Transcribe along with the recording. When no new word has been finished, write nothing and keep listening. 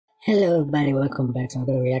Hello everybody, welcome back to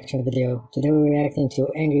another reaction video. Today we're reacting to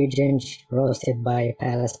Angry Ginge roasted by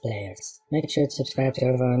Palace players. Make sure to subscribe to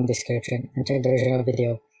everyone in the description and check the original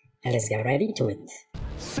video, and let's get right into it.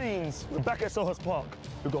 Scenes, we're back at Sohos Park.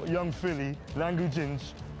 We've got Young Philly, Angry Ginge,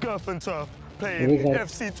 Girth and Turf playing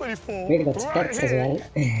FC24 we got Specs as well.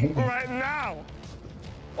 right now.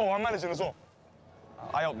 Oh, I'm managing as well.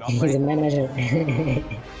 I hope not. He's a manager.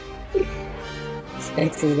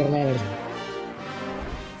 Specs is the manager.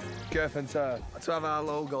 Girth and Turf. To have our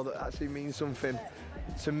logo that actually means something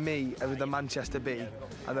to me with the Manchester B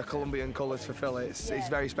and the Colombian colours for Philly, it's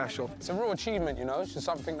very special. It's a real achievement, you know. It's just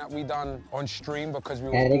something that we done on stream because we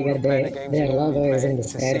were playing the games. Their logo is in the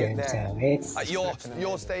stadium, so it's... At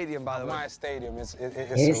your stadium, by the way. My stadium is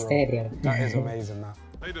His stadium. That is amazing, that.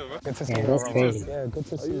 How you doing, man? Good to see you, that's brother. crazy. Yeah, good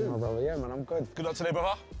to see you, my brother. Yeah, man, I'm good. Good luck today,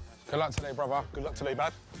 brother. Good luck today, brother. Good luck today,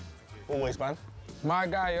 man. Always, man. My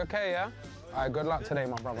guy, you okay, yeah? All right, good luck today,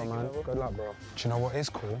 my brother, man. Good luck, bro. Do you know what is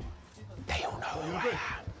cool? They all know who I am.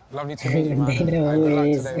 Lovely to meet you, man. They know who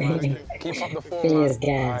he is. Today, man. Keep up the form, Philly man. is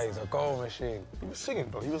gas. He's a goal machine. He was singing,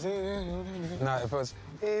 bro. He was singing. No, it was,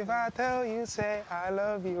 if I tell you, say I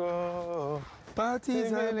love you, oh.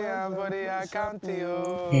 Parties million, buddy, I count to you.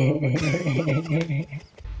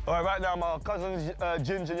 All right now, my cousins,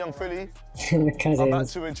 Ginge and Young Philly. The I'm about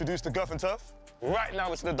cousins. to introduce the Girth and Turf. Right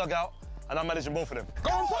now, it's in the dugout, and I'm managing both of them.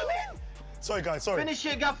 Go on, put me in. Sorry, guys, sorry. Finish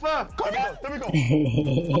it, Gaffer! There we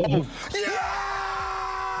go.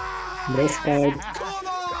 They scored. Come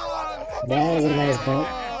on! That was a nice goal.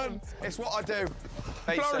 It's what I do.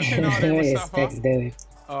 Flourishing out What there, is Mustafa. Specs doing?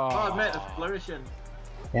 Oh, mate, they're flourishing.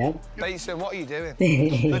 Yep. Basin, what are you doing?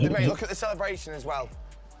 Mate, look at the celebration as well.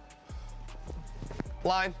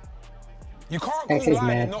 Line. You can't Specs call is line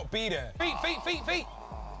mad. and not be there. Feet.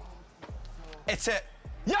 It's it.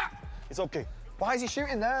 Yeah! It's okay. Why is he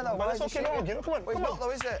shooting there, though? Man, Why it's is he okay, no shooting? argue. Come on, Wait, come not on.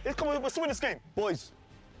 though, is it? Come on, we're still in this game. Boys,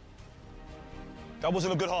 that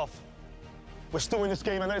wasn't a good half. We're still in this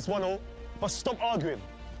game, I know it's 1-0, but stop arguing.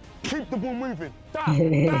 Keep the ball moving. Da.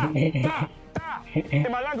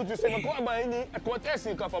 In my language, you say, for tomorrow.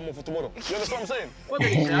 You understand what I'm saying? What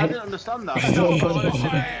did he say? I didn't understand that. I don't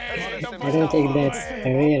think that's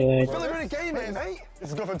a real word. Philly, we're in a game here, mate. This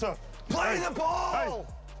is Girth and Turf. Play the ball!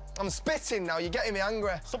 Hey. I'm spitting now, you're getting me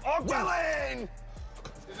angry. Stop arguing.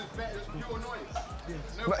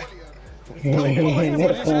 Willing!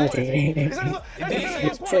 No quality. It's no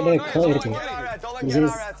quality. It's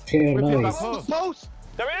just pure noise. Post!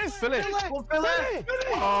 There it is. Philly! Oh, Philly!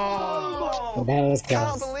 Oh! That was Can't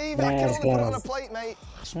close. believe it, I That can was only put it on a close. plate, mate.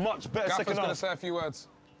 It's much better Gaffer's second gonna half. say a few words.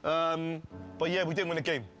 But yeah, we didn't win the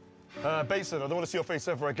game. Basin, I don't want to see your face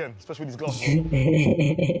ever again, especially with these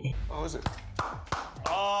glasses. Oh, is it?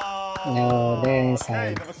 Oh. No, they're Hey,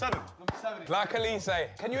 inside. number 7. Like Elise,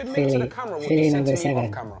 can you admit Philly- to the camera what Philly you said number to me 7.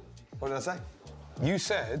 off camera? What did I say? You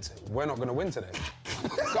said we're not gonna win today.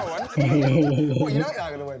 Go on. What, you know you're not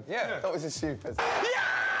going to win? Yeah. That was just stupid.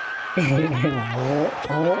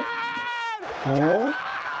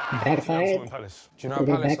 Backfired? Palace. Do you know Did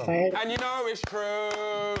he Palace backfire? And you know it's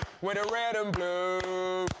true. With the red and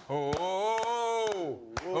blue. Oh.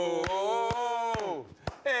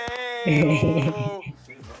 Hey.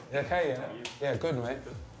 Okay, yeah. Yeah, good, mate.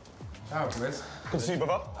 How Liz? Good to see you,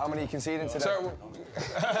 brother. How many are you conceding today? So,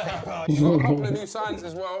 you've got a couple of new signs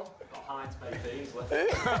as well. Heinz maybe easily. To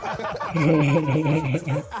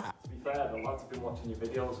be fair, the lads have been watching your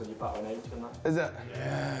videos when you're battling H and that. Is it?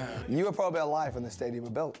 Yeah. You were probably alive when the stadium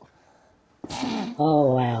was built.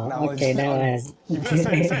 Oh wow. Now Okay, it's- that was. You better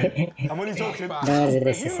say it. I'm only joking. That was You know, one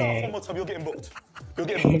unnecessary. more time, you're getting booked. You're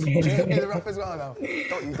getting booked. You're the ref as well now.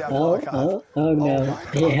 Don't you dare pull a card. Oh no. my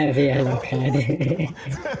God. You have the yellow card.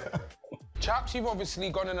 Chaps, you've obviously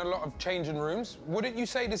gone in a lot of changing rooms. Wouldn't you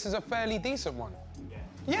say this is a fairly decent one?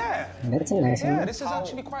 Yeah. That's a nice Yeah, one. this is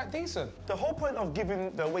actually quite decent. The whole point of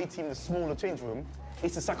giving the away team the smaller change room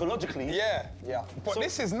is to psychologically. Yeah. Yeah. But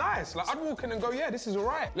this is nice. Like, I'd walk in and go, yeah, this is all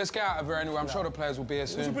right. Let's get out of here anyway. I'm sure the players will be here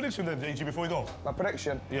What's your soon. prediction then, AG, before we go? My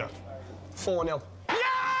prediction, Yeah. 4-0.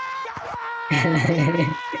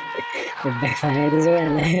 It backfired as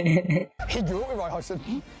well. He grew up with my husband.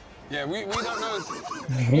 Yeah, we don't know.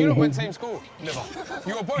 You lot went same school. Never.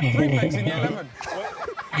 You were both prefects in year 11.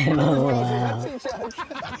 Oh wow. You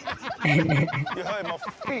hurt my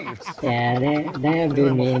feet. Yeah, they have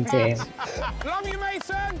been mean to him. Love you,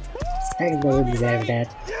 Mason. Specs don't deserve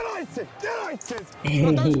that. United!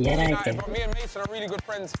 United. But me and Mason are really good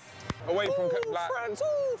friends. Away from like. Friends,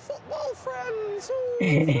 football friends.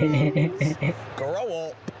 Grow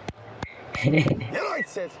up.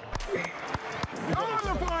 United! Come on,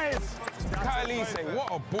 the boys! Look at Elise, what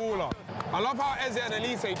a baller. I love how Eze and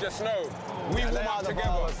Elise just know we warm up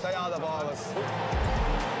together. They are the ballers.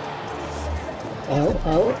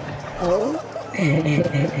 Oh.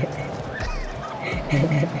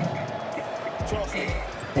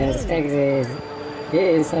 Specs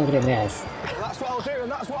is something else. That's what I'll do,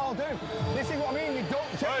 and that's what I'll do. This is what I mean, you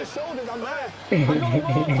don't check your shoulders, I'm there. I got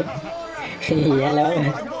the ball, Yellow.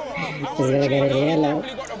 He's gonna get a yellow.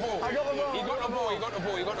 He got the ball.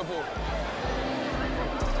 He got the ball.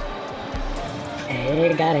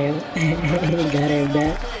 Hey, got him. He got him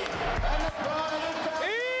there.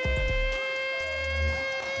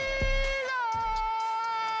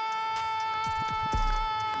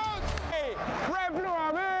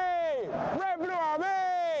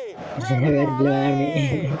 Red Blue Army.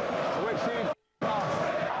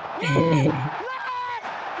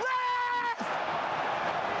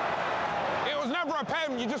 It was never a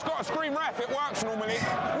pen, you just got to scream ref, it works normally.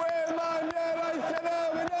 We're man, yeah, I said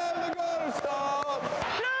we're never gonna stop.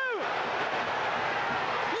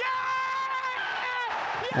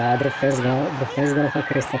 The first goal for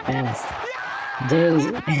Crystal Palace. Ginge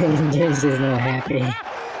is not happy.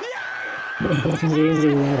 Ginge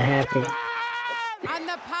is not happy. And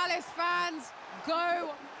the Palace fans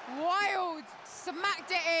go wild.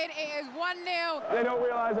 Smacked it in. It is 1-0. They don't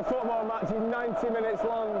realise a football match is 90 minutes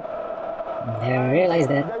long. They don't realize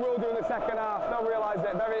that. They will do in the second half. They'll realise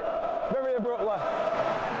it very, very abruptly.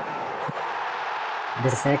 The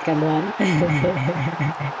second one.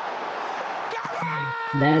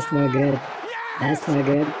 That's no good. That's no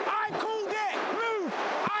good. I called it, move!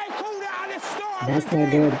 I called it at the start. That's no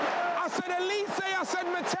good. I said Elise, I said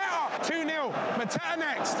Mateta. 2-0. Mateta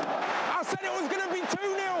next. I said it was going to be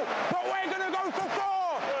 2-0, but we're going to go for 4.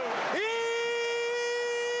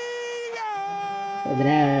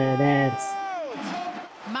 That's...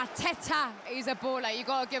 Mateta is a baller. You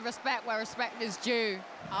got to give respect where respect is due.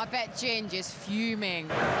 I bet Ginge is fuming.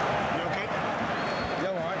 You okay?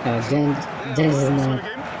 Oh, Ginge is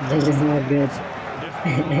not good.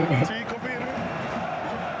 See, copy it.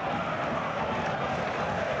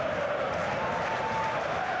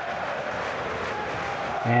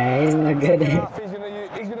 He's not good.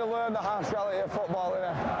 He's gonna learn the harsh reality of football,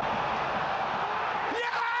 innit?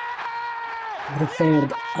 The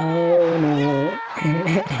third. Oh no.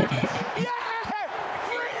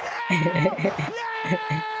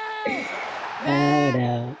 Oh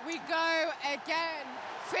no. We go again.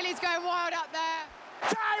 Philly's going wild up there.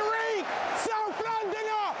 Tyreek, South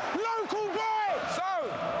Londoner, local boy. So,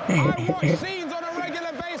 I watch scenes on a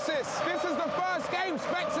regular basis. This is the first game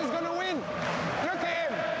Specs is going to win. Look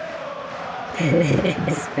at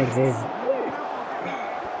him. Specs is...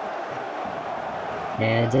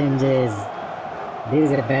 Yeah, Ginge is... This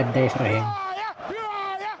is a bad day for him.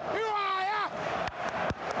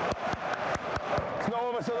 It's not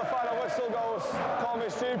over till the final whistle goes. Call me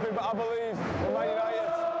stupid, but I believe in Man United.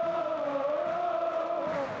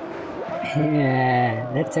 Yeah,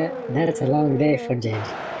 that's a long day for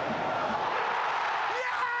Ginge.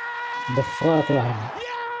 The fourth one.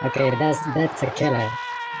 Okay, that's a killer.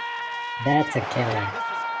 That's a killer.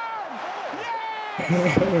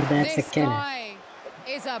 That's a This killer. guy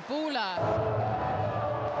is a baller.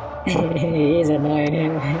 He's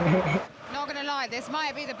annoying. Not gonna lie, this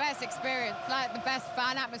might be the best experience, like the best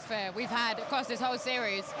fan atmosphere we've had across this whole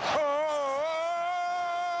series.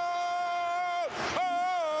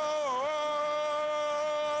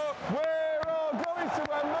 We're all going to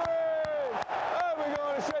Wembley, and we're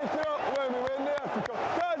going to shake it up when we win the FA Cup.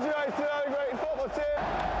 Congratulations to our great football team.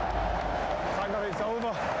 Thank God it's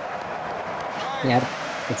over. Yep,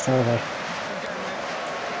 it's over.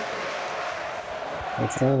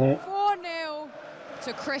 It's over. 4-0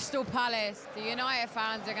 to Crystal Palace. The United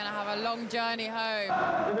fans are going to have a long journey home.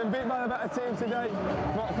 We've been beat by a better team today.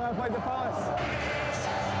 Not fair play to Palace.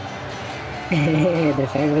 The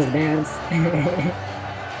famous dance.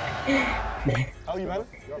 How you, man?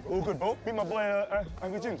 All good, bro. Meet my boy,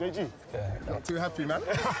 Uncle Jim, JG. Not too happy, man.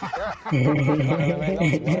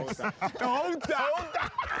 Hold down.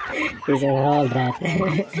 He said, hold that.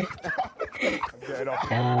 Get it off.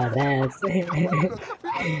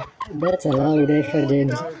 That's a long day for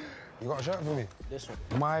Ginge. You got a shirt for me? This one.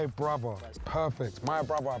 My brother. Perfect. My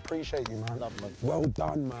brother, I appreciate you, man. Love, man. Well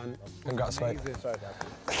done, man. Congrats, mate.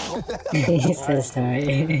 He's so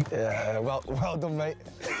sorry. Yeah, well done, mate.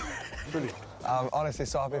 Brilliant. I'm honestly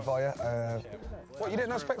so happy for you. What, you didn't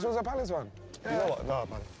know Specs was a Palace fan? You know what? Nah,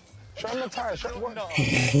 man. Show him the tie. Show him what?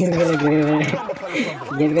 He's gonna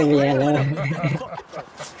give him yellow.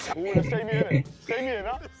 Ooh, let's stay me in it. Stay me in,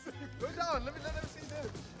 huh? Go down, let them see this.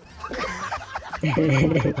 Hey,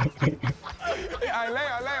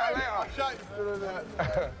 later. Shite,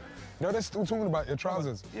 No, they're still talking about your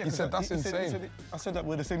trousers. Yeah, he said that's insane. I said that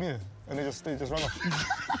we're the same year, and they just run off.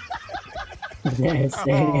 Yes.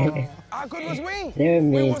 How good was we? They were We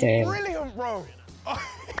mean was to him. brilliant, bro.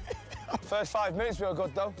 First 5 minutes we were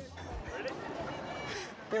good though.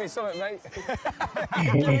 Give me something, mate.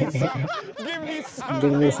 Give me something.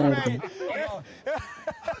 Give me something.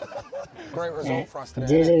 Great result for us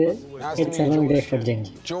today. Ginge, it's a long day for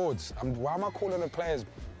Ginge. George, why am I calling the players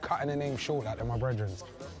cutting the name short like they're my brethren?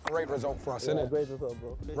 Great result for us, innit? Great result,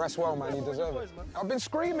 bro. Rest well, man, you deserve it. I've been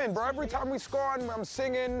screaming, bro. Every time we score, I'm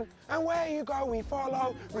singing. And where you go, we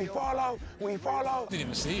follow, we follow, we follow. Didn't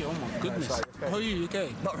even see it. Oh my goodness. Oh, you gay?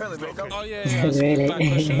 Not really, mate. Oh yeah. Really? Bad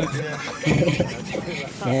question.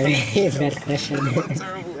 Yeah, really bad question.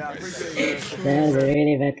 That was a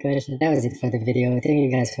really bad question. That was it for the video. Thank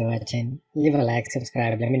you guys for watching. Leave a like,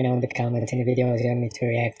 subscribe, let me know in the comments any videos you want me to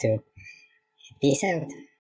react to. Peace out.